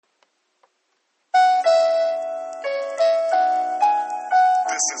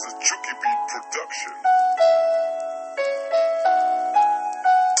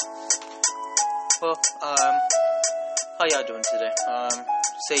How y'all doing today?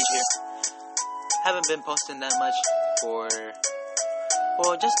 Sage here. Haven't been posting that much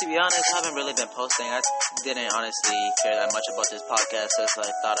well, just to be honest, I haven't really been posting. I didn't honestly care that much about this podcast as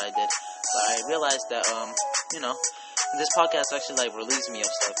I thought I did. But I realized that, this podcast actually, relieves me of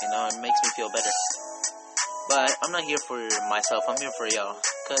stuff, it makes me feel better. But I'm not here for myself, I'm here for y'all.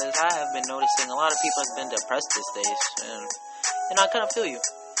 Because I have been noticing a lot of people have been depressed these days. And, I kind of feel you.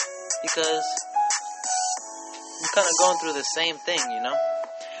 Because I'm kind of going through the same thing,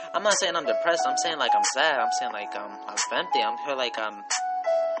 I'm not saying I'm depressed. I'm saying I'm sad. I'm saying I'm empty. I feel like I'm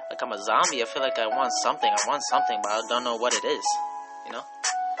a zombie. I feel like I want something, but I don't know what it is.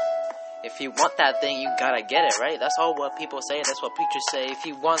 If you want that thing, you gotta get it, right? That's all what people say. That's what preachers say. If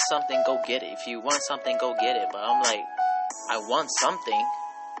you want something, go get it. If you want something, go get it. But I'm like, I want something,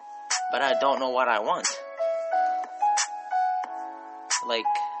 but I don't know what I want.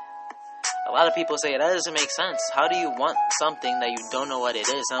 A lot of people say, that doesn't make sense. How do you want something that you don't know what it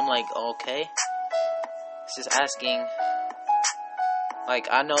is? I'm like, okay. It's just asking,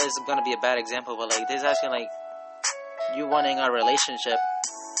 I know this is going to be a bad example, but, this is asking, you wanting a relationship,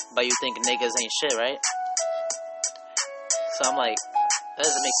 but you think niggas ain't shit, right? So I'm like, that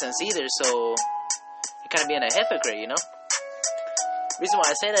doesn't make sense either, so you're kind of being a hypocrite, Reason why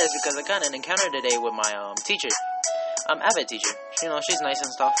I say that is because I got an encounter today with my, teacher. Avid teacher. She's nice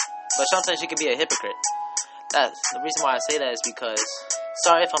and stuff. But sometimes she can be a hypocrite. That's the reason why I say that is because...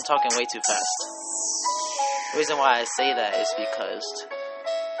 Sorry if I'm talking way too fast. The reason why I say that is because...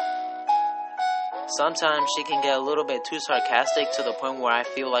 Sometimes she can get a little bit too sarcastic to the point where I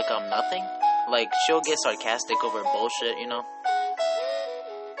feel like I'm nothing. She'll get sarcastic over bullshit, And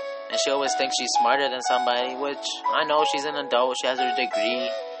she always thinks she's smarter than somebody, which I know she's an adult, she has her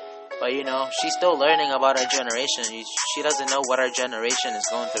degree. But, she's still learning about our generation. She doesn't know what our generation is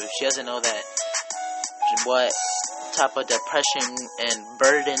going through. She doesn't know that what type of depression and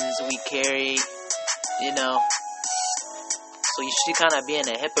burdens we carry, So she kind of being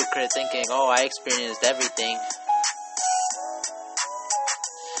a hypocrite thinking, oh, I experienced everything.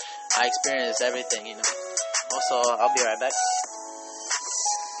 Also, I'll be right back.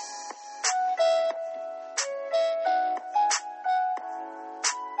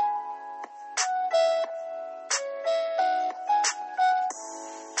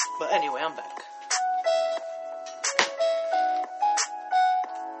 But anyway, I'm back.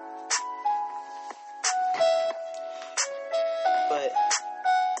 But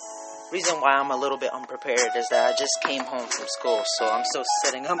reason why I'm a little bit unprepared is that I just came home from school, so I'm still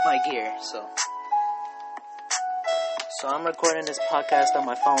setting up my gear. So I'm recording this podcast on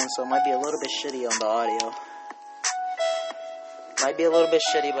my phone, so it might be a little bit shitty on the audio. Might be a little bit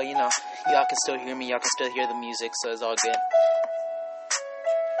shitty, but y'all can still hear me. Y'all can still hear the music, so it's all good.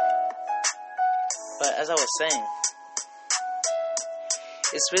 But as I was saying,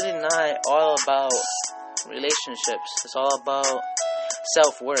 it's really not all about relationships. It's all about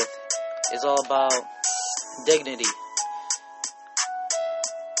self-worth. It's all about dignity.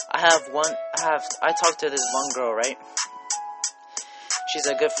 I talked to this one girl, right? She's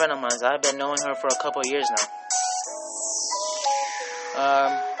a good friend of mine. I've been knowing her for a couple years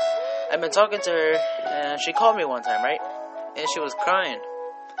now. I've been talking to her, and she called me one time, right? And she was crying.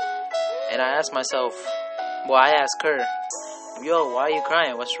 And I asked her, yo, why are you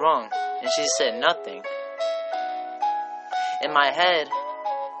crying? What's wrong? And she said nothing. In my head,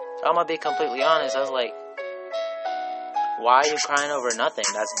 I'm gonna be completely honest, I was like, why are you crying over nothing?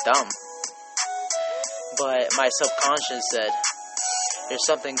 That's dumb. But my subconscious said, there's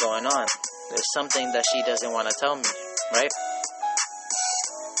something going on. There's something that she doesn't want to tell me, right?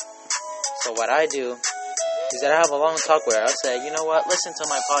 So what I do is that I have a long talk with her. I say, you know what? Listen to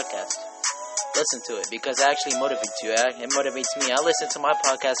my podcast. Listen to it, because it actually motivates you. It motivates me. I listen to my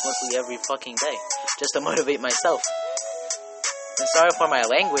podcast mostly every fucking day, just to motivate myself. And sorry for my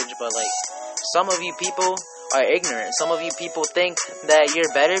language, but some of you people are ignorant. Some of you people think that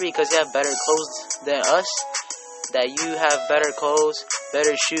you're better because you have better clothes than us, that you have better clothes,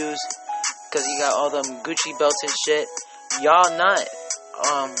 better shoes, because you got all them Gucci belts and shit. Y'all not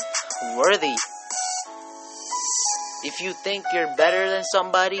worthy. If you think you're better than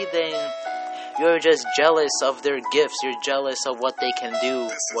somebody, then you're just jealous of their gifts. You're jealous of what they can do,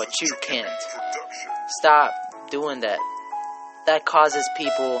 what you can't. Stop doing that. That causes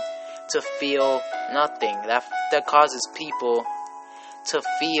people to feel nothing. That causes people to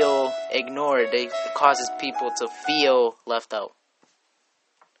feel ignored. It causes people to feel left out.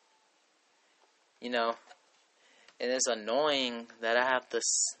 And it's annoying that I have to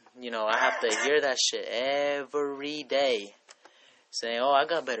hear that shit every day. Saying, oh, I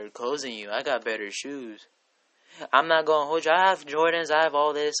got better clothes than you. I got better shoes. I'm not going to hold you. I have Jordans. I have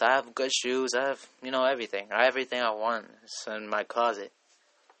all this. I have good shoes. I have, everything. I have everything I want. It's in my closet.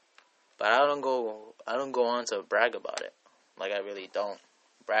 But I don't go on to brag about it. Like, I really don't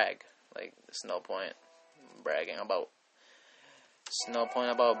brag. Like, there's no point bragging about. There's no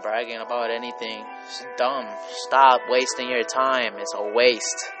point about bragging about anything. It's dumb. Stop wasting your time. It's a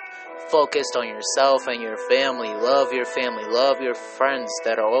waste. Focused on yourself and your family. Love your family. Love your friends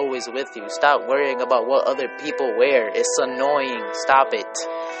that are always with you. Stop worrying about what other people wear. It's annoying. Stop it.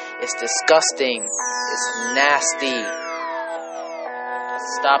 It's disgusting. It's nasty.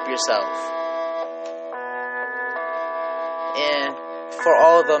 Stop yourself. And for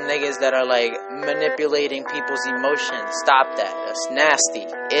all them niggas that are like manipulating people's emotions, stop that. That's nasty.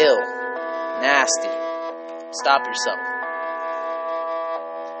 Ill. Nasty. Stop yourself.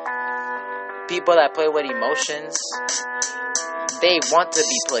 People that play with emotions, they want to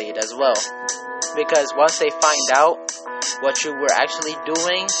be played as well. Because once they find out what you were actually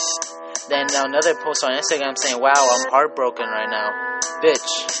doing, then another post on Instagram saying, wow, I'm heartbroken right now.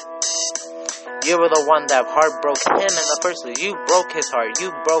 Bitch, you were the one that heartbroke him in the first place. You broke his heart.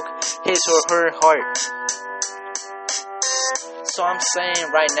 You broke his or her heart. So I'm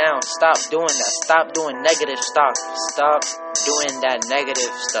saying right now, stop doing that. Stop doing negative stuff. Stop doing that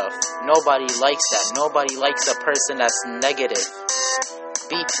negative stuff. Nobody likes that. Nobody likes a person that's negative.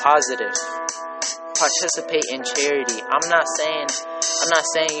 Be positive. Participate in charity. I'm not saying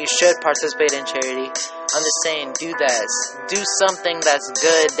you should participate in charity. I'm just saying do that. Do something that's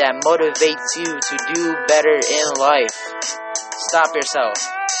good that motivates you to do better in life. Stop yourself.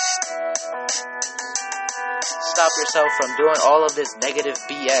 Stop yourself from doing all of this negative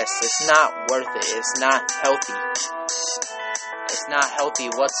BS. It's not worth it. It's not healthy. It's not healthy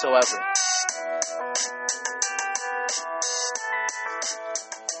whatsoever.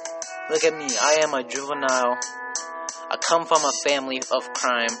 Look at me. I am a juvenile. I come from a family of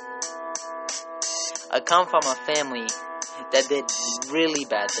crime. I come from a family that did really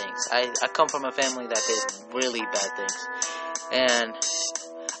bad things. I come from a family that did really bad things. And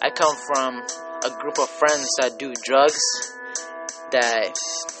I come from a group of friends that do drugs, that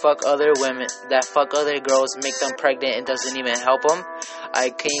fuck other women, that fuck other girls, make them pregnant and doesn't even help them. I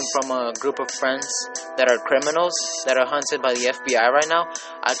came from a group of friends that are criminals, that are hunted by the FBI right now.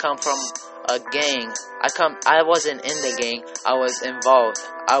 I come from a gang. I wasn't in the gang, I was involved.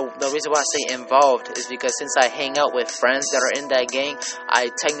 The reason why I say involved is because since I hang out with friends that are in that gang,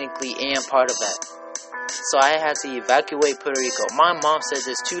 I technically am part of that. So I had to evacuate Puerto Rico. My mom said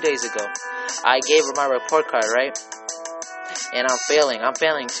this 2 days ago. I gave her my report card, right? And I'm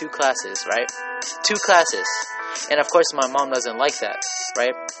failing 2 classes, right? 2 classes. And of course my mom doesn't like that,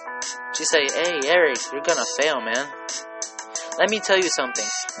 right? She say, hey Eric, you're gonna fail, man. Let me tell you something.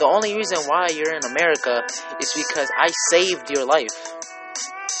 The only reason why you're in America is because I saved your life.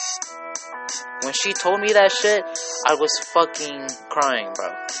 When she told me that shit, I was fucking crying,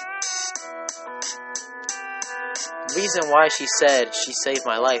 bro. The reason why she said she saved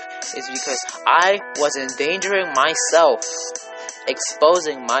my life is because I was endangering myself,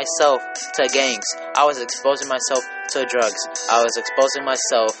 exposing myself to gangs. I was exposing myself to drugs. I was exposing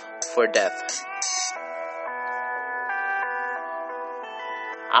myself for death.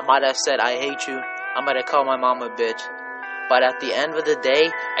 I might have said I hate you. I might have called my mom a bitch. But at the end of the day,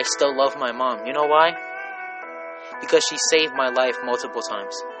 I still love my mom. You know why? Because she saved my life multiple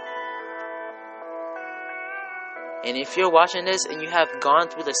times. And if you're watching this and you have gone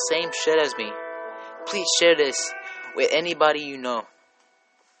through the same shit as me, please share this with anybody you know.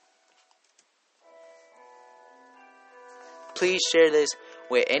 Please share this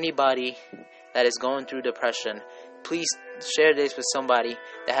with anybody that is going through depression. Please share this with somebody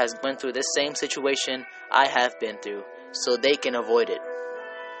that has went through this same situation I have been through, so they can avoid it.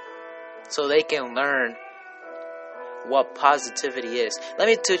 So they can learn what positivity is. Let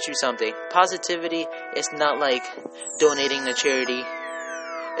me teach you something. Positivity is not like donating to charity.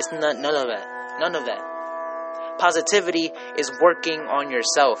 It's not none of that. None of that. Positivity is working on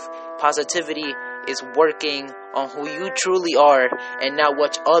yourself. Positivity is working on who you truly are and not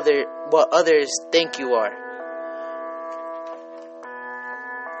what others think you are.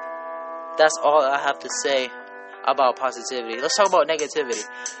 That's all I have to say about positivity. Let's talk about negativity.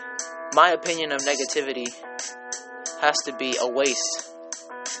 My opinion of negativity has to be a waste.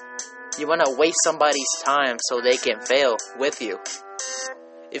 You want to waste somebody's time so they can fail with you.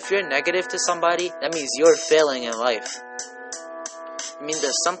 If you're negative to somebody, that means you're failing in life. I mean,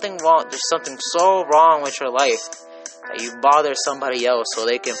 there's something wrong. There's something so wrong with your life that you bother somebody else so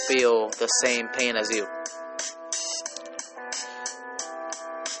they can feel the same pain as you.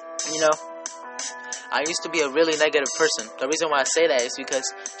 You know, I used to be a really negative person. The reason why I say that is because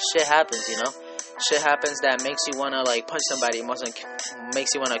shit happens, you know? Shit happens that makes you want to, like, punch somebody,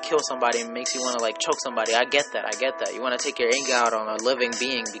 makes you want to kill somebody, makes you want to, like, choke somebody. I get that. You want to take your anger out on a living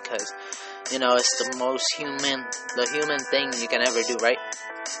being because, you know, it's the human thing you can ever do, right?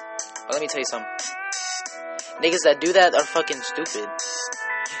 But let me tell you something. Niggas that do that are fucking stupid.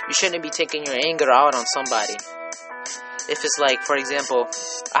 You shouldn't be taking your anger out on somebody. If it's like, for example,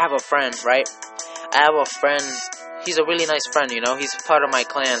 I have a friend, right? He's a really nice friend, you know? He's part of my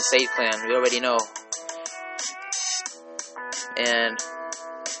clan, Save Clan, we already know. And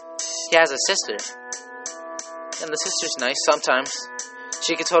he has a sister. And the sister's nice sometimes.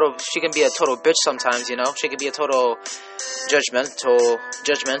 She can be a total bitch sometimes, you know? She can be a total judgmental,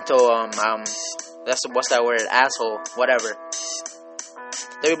 what's that word? Asshole, whatever.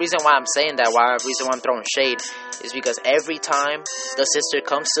 The reason why I'm saying that, the reason why I'm throwing shade, is because every time the sister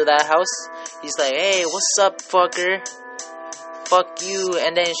comes to that house, he's like, hey, what's up, fucker? Fuck you.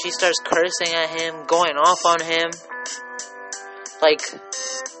 And then she starts cursing at him, going off on him. Like,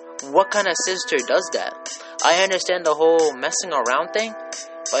 what kind of sister does that? I understand the whole messing around thing,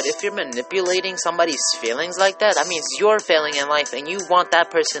 but if you're manipulating somebody's feelings like that, that means you're failing in life and you want that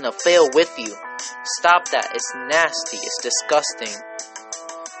person to fail with you. Stop that. It's nasty. It's disgusting.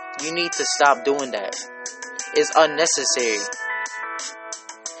 You need to stop doing that. It's unnecessary.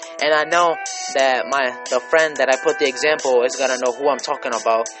 And I know that the friend that I put the example is gonna know who I'm talking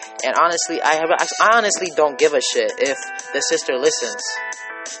about. And honestly, I honestly don't give a shit if the sister listens.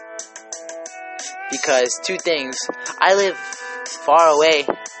 Because two things, I live far away.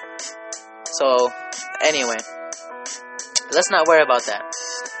 So anyway, let's not worry about that.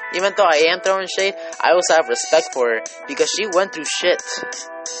 Even though I am throwing shade, I also have respect for her because she went through shit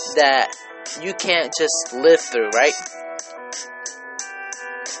that you can't just live through, right?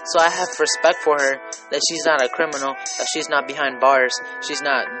 So I have respect for her that she's not a criminal, that she's not behind bars, she's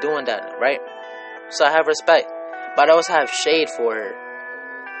not doing that, right? So I have respect, but I also have shade for her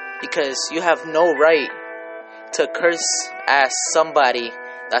because you have no right to curse at somebody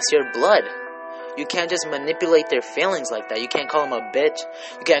that's your blood. You can't just manipulate their feelings like that. You can't call them a bitch.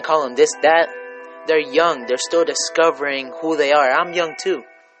 You can't call them this, that. They're young. They're still discovering who they are. I'm young too.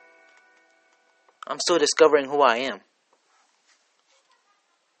 I'm still discovering who I am.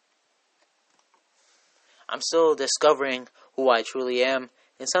 I'm still discovering who I truly am.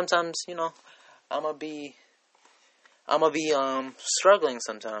 And sometimes, you know, I'm gonna be struggling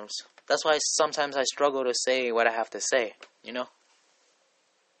sometimes. That's why sometimes I struggle to say what I have to say, you know?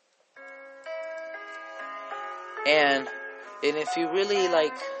 And if you really,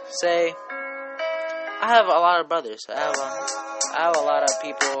 like, say, I have a lot of brothers. I have a lot of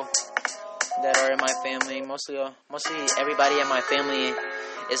people that are in my family. Mostly everybody in my family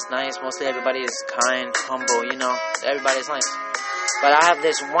is nice. Mostly everybody is kind, humble, you know. Everybody's nice. But I have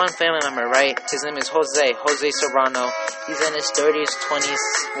this one family member, right? His name is Jose Serrano. He's in his 30s,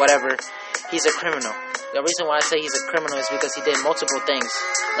 20s, whatever. He's a criminal. The reason why I say he's a criminal is because he did multiple things.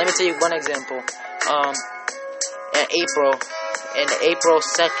 Let me tell you one example. In April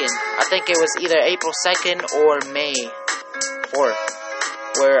 2nd, I think it was either April 2nd or May 4th,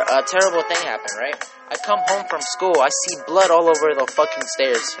 where a terrible thing happened, right? I come home from school, I see blood all over the fucking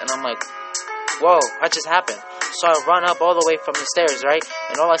stairs, and I'm like, whoa, what just happened? So I run up all the way from the stairs, right?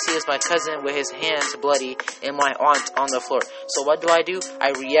 And all I see is my cousin with his hands bloody and my aunt on the floor. So what do?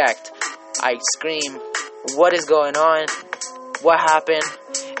 I react. I scream, what is going on? What happened?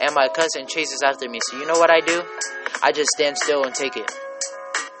 And my cousin chases after me. So you know what I do? I just stand still and take it.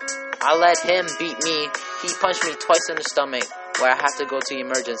 I let him beat me. He punched me twice in the stomach where I have to go to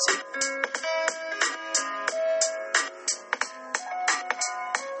emergency.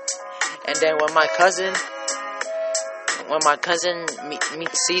 And then when my cousin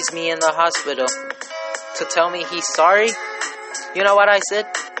sees me in the hospital to tell me he's sorry, you know what I said?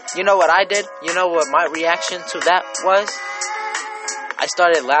 You know what I did? You know what my reaction to that was? I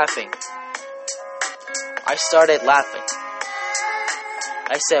started laughing.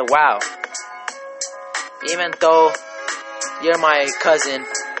 I said, wow, even though you're my cousin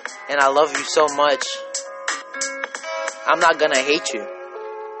and I love you so much, I'm not gonna hate you.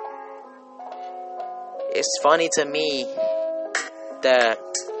 It's funny to me that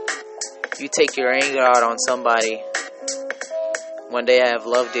you take your anger out on somebody when they have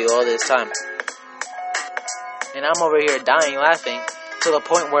loved you all this time. And I'm over here dying laughing to the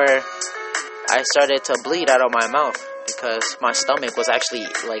point where I started to bleed out of my mouth because my stomach was actually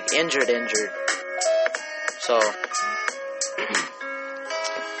like injured. So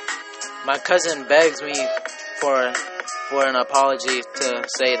my cousin begs me for an apology, to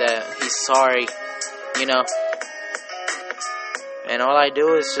say that he's sorry you know. And all I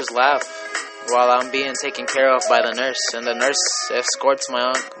do is just laugh while I'm being taken care of by the nurse. And the nurse escorts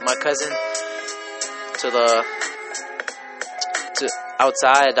my cousin to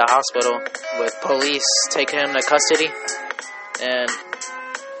outside the hospital with police taking him to custody. And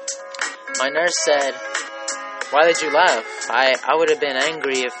my nurse said, "Why did you laugh? I would have been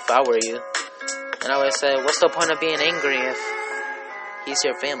angry if I were you." And I would have said, "What's the point of being angry if he's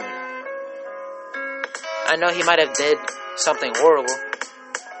your family? I know he might have did something horrible,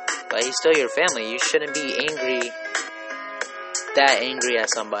 but he's still your family. You shouldn't be that angry at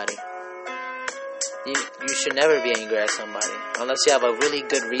somebody. You should never be angry at somebody unless you have a really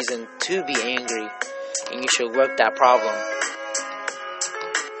good reason to be angry, and you should work that problem,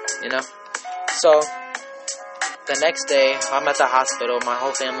 you know." So the next day, I'm at the hospital. My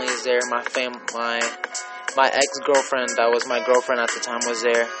whole family is there. My ex-girlfriend, that was my girlfriend at the time, was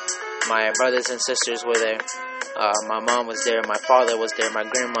there. My brothers and sisters were there. My mom was there. My father was there. My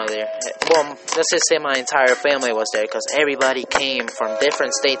grandmother. Well, let's just say my entire family was there, because everybody came from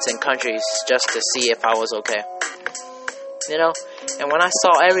different states and countries just to see if I was okay. You know? And when I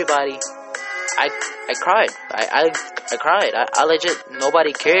saw everybody, I cried. I cried. I legit,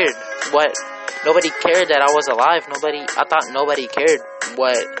 nobody cared that I was alive. I thought nobody cared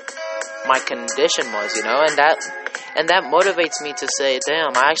what my condition was, you know, and that motivates me to say,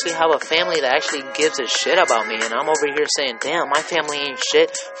 damn, I actually have a family that actually gives a shit about me, and I'm over here saying, damn, my family ain't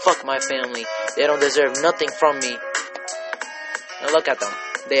shit. Fuck my family. They don't deserve nothing from me. And look at them.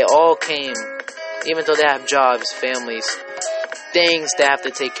 They all came, even though they have jobs, families, things they have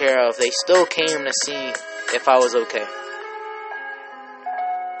to take care of. They still came to see if I was okay.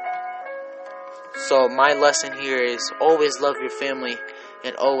 So my lesson here is always love your family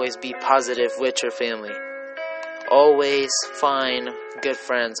and always be positive with your family. Always find good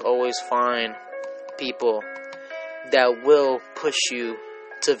friends. Always find people that will push you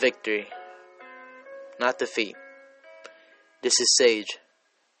to victory, not defeat. This is Sage,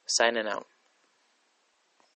 signing out.